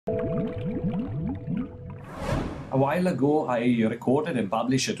A while ago, I recorded and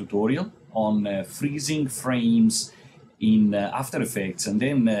published a tutorial on freezing frames in After Effects, and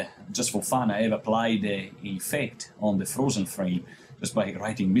then just for fun I have applied an effect on the frozen frame just by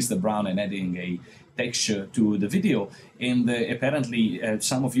writing Mr. Brown and adding a texture to the video, and apparently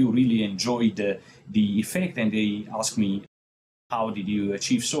some of you really enjoyed the effect, and they asked me, how did you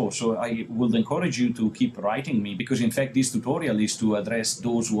achieve so? So I would encourage you to keep writing me, because in fact this tutorial is to address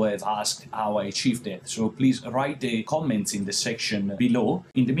those who have asked how I achieved that. So please write the comments in the section below.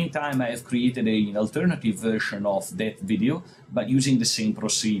 In the meantime, I have created an alternative version of that video, but using the same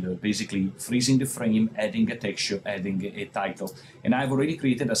procedure, basically freezing the frame, adding a texture, adding a title. And I've already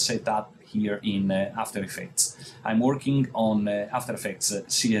created a setup here in After Effects. I'm working on After Effects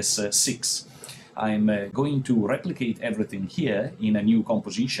CS6. I'm going to replicate everything here in a new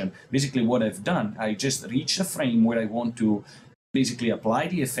composition. Basically what I've done, I just reached a frame where I want to basically apply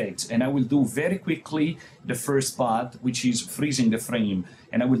the effects, and I will do very quickly the first part, which is freezing the frame,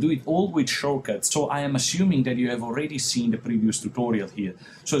 and I will do it all with shortcuts. So I am assuming that you have already seen the previous tutorial here.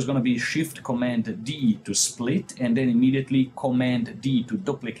 So it's going to be Shift Command D to split, and then immediately Command D to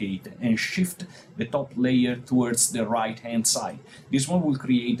duplicate, and shift the top layer towards the right hand side. This one will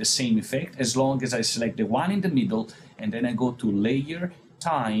create the same effect as long as I select the one in the middle, and then I go to Layer,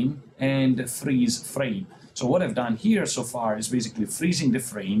 Time, and Freeze Frame. So what I've done here so far is basically freezing the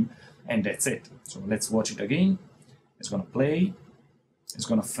frame, and that's it. So let's watch it again. It's going to play, it's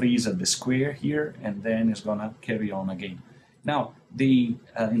going to freeze at the square here, and then it's going to carry on again. Now, the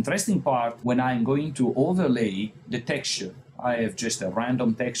interesting part, when I'm going to overlay the texture, I have just a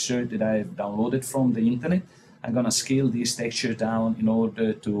random texture that I've downloaded from the internet. I'm going to scale this texture down in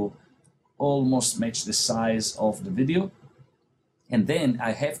order to almost match the size of the video. And then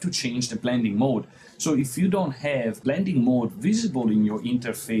I have to change the blending mode. So if you don't have blending mode visible in your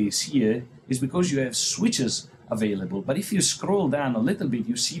interface here, it's because you have switches available. But if you scroll down a little bit,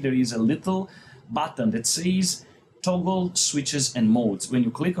 you see there is a little button that says Toggle Switches and Modes. When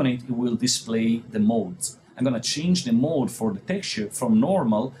you click on it, it will display the modes. I'm going to change the mode for the texture from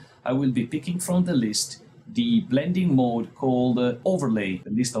normal. I will be picking from the list the blending mode called Overlay.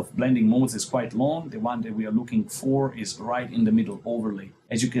 The list of blending modes is quite long. The one that we are looking for is right in the middle, Overlay.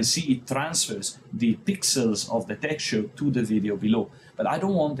 As you can see, it transfers the pixels of the texture to the video below. But I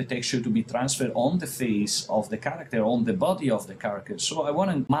don't want the texture to be transferred on the face of the character, on the body of the character. So I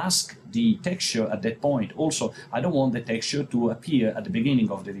want to mask the texture at that point. Also, I don't want the texture to appear at the beginning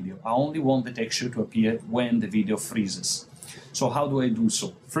of the video. I only want the texture to appear when the video freezes. So how do I do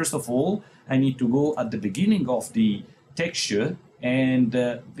so? First of all, I need to go at the beginning of the texture and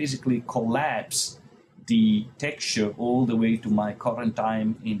basically collapse the texture all the way to my current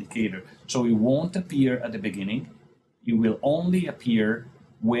time indicator. So it won't appear at the beginning. It will only appear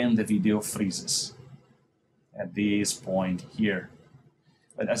when the video freezes at this point here.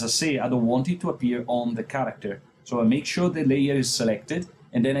 But as I say, I don't want it to appear on the character. So I make sure the layer is selected,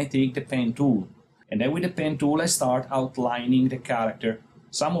 and then I take the pen tool. And then with the pen tool, I start outlining the character.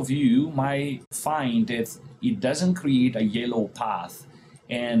 Some of you might find that it doesn't create a yellow path.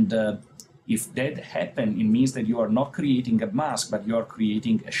 And if that happens, it means that you are not creating a mask, but you are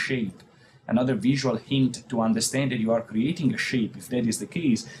creating a shape. Another visual hint to understand that you are creating a shape, if that is the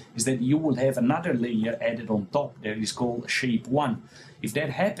case, is that you will have another layer added on top that is called Shape 1. If that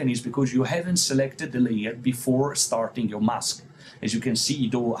happens, it's because you haven't selected the layer before starting your mask. As you can see,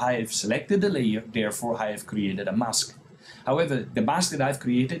 though I have selected the layer, therefore I have created a mask. However, the mask that I've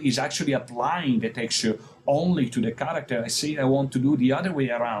created is actually applying the texture only to the character. I say I want to do the other way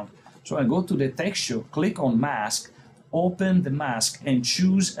around. So I go to the texture, click on mask, open the mask, and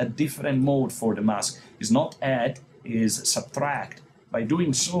choose a different mode for the mask. It's not add, it's subtract. By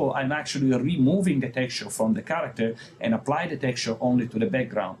doing so, I'm actually removing the texture from the character and apply the texture only to the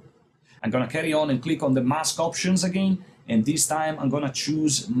background. I'm going to carry on and click on the mask options again, and this time I'm going to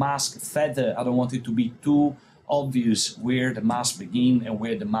choose mask feather. I don't want it to be too obvious where the mask begins and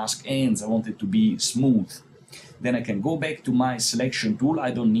where the mask ends. I want it to be smooth. Then I can go back to my selection tool.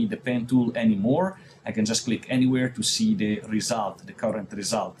 I don't need the pen tool anymore. I can just click anywhere to see the result, the current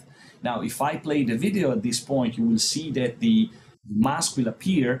result. Now, if I play the video at this point, you will see that the mask will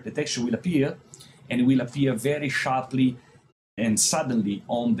appear, the texture will appear, and it will appear very sharply and suddenly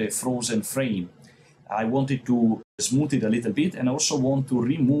on the frozen frame. I wanted to smooth it a little bit, and also want to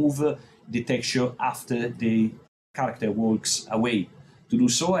remove the texture after the character walks away. To do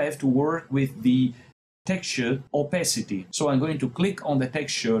so, I have to work with the texture opacity. So I'm going to click on the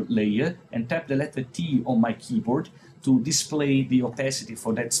texture layer and tap the letter T on my keyboard to display the opacity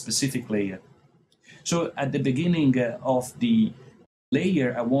for that specific layer. So at the beginning of the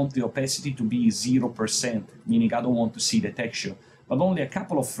layer, I want the opacity to be 0%, meaning I don't want to see the texture. But only a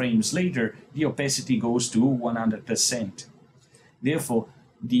couple of frames later, the opacity goes to 100%. Therefore,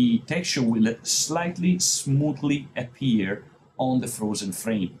 the texture will slightly smoothly appear on the frozen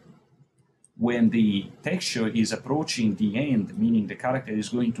frame. When the texture is approaching the end, meaning the character is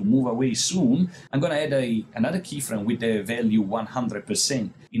going to move away soon, I'm going to add another keyframe with the value 100%.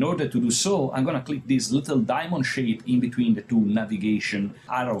 In order to do so, I'm going to click this little diamond shape in between the two navigation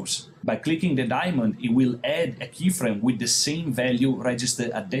arrows. By clicking the diamond, it will add a keyframe with the same value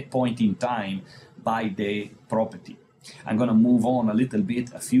registered at that point in time by the property. I'm going to move on a little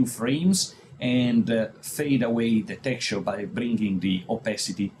bit, a few frames, and fade away the texture by bringing the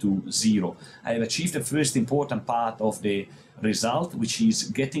opacity to 0. I have achieved the first important part of the result, which is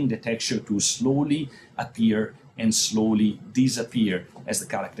getting the texture to slowly appear and slowly disappear as the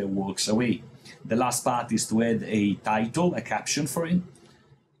character walks away. The last part is to add a title, a caption for it.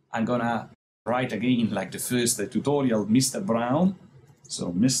 I'm gonna write again, like the first tutorial, Mr. Brown.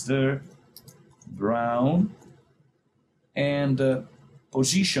 So Mr. Brown, and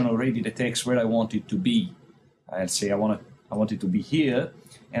position already the text where I want it to be. I'll say I want it to be here,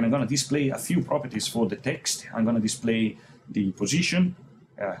 and I'm going to display a few properties for the text. I'm going to display the position,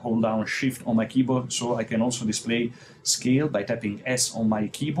 hold down Shift on my keyboard, so I can also display scale by tapping S on my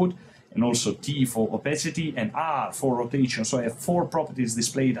keyboard, and also T for opacity and R for rotation. So I have 4 properties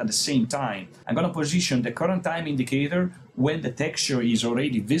displayed at the same time. I'm going to position the current time indicator when the texture is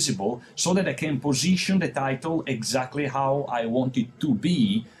already visible, so that I can position the title exactly how I want it to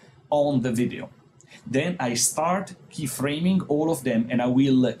be on the video. Then I start keyframing all of them, and I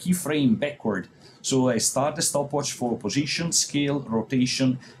will keyframe backward. So I start the stopwatch for position, scale,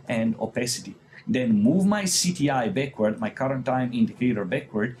 rotation, and opacity. Then move my CTI backward, my current time indicator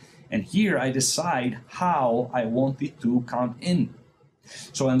backward, and here I decide how I want it to count in.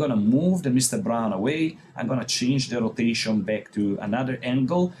 So I'm going to move the Mr. Brown away, I'm going to change the rotation back to another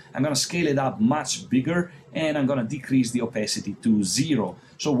angle, I'm going to scale it up much bigger, and I'm going to decrease the opacity to 0.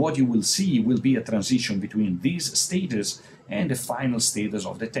 So what you will see will be a transition between this status and the final status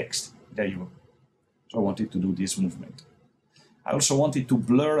of the text. There you go. So I wanted to do this movement. I also wanted to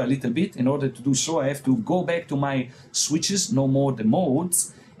blur a little bit. In order to do so, I have to go back to my switches, no more the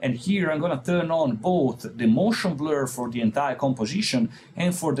modes. And here I'm going to turn on both the motion blur for the entire composition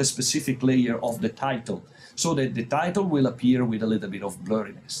and for the specific layer of the title, so that the title will appear with a little bit of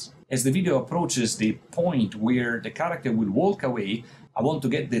blurriness. As the video approaches the point where the character will walk away, I want to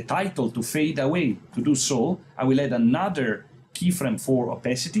get the title to fade away. To do so, I will add another keyframe for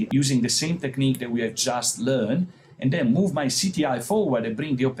opacity using the same technique that we have just learned, and then move my CTI forward and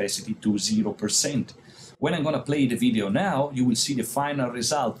bring the opacity to 0%. When I'm going to play the video now, you will see the final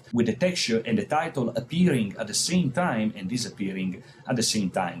result with the texture and the title appearing at the same time and disappearing at the same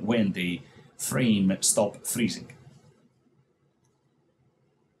time when the frame stops freezing.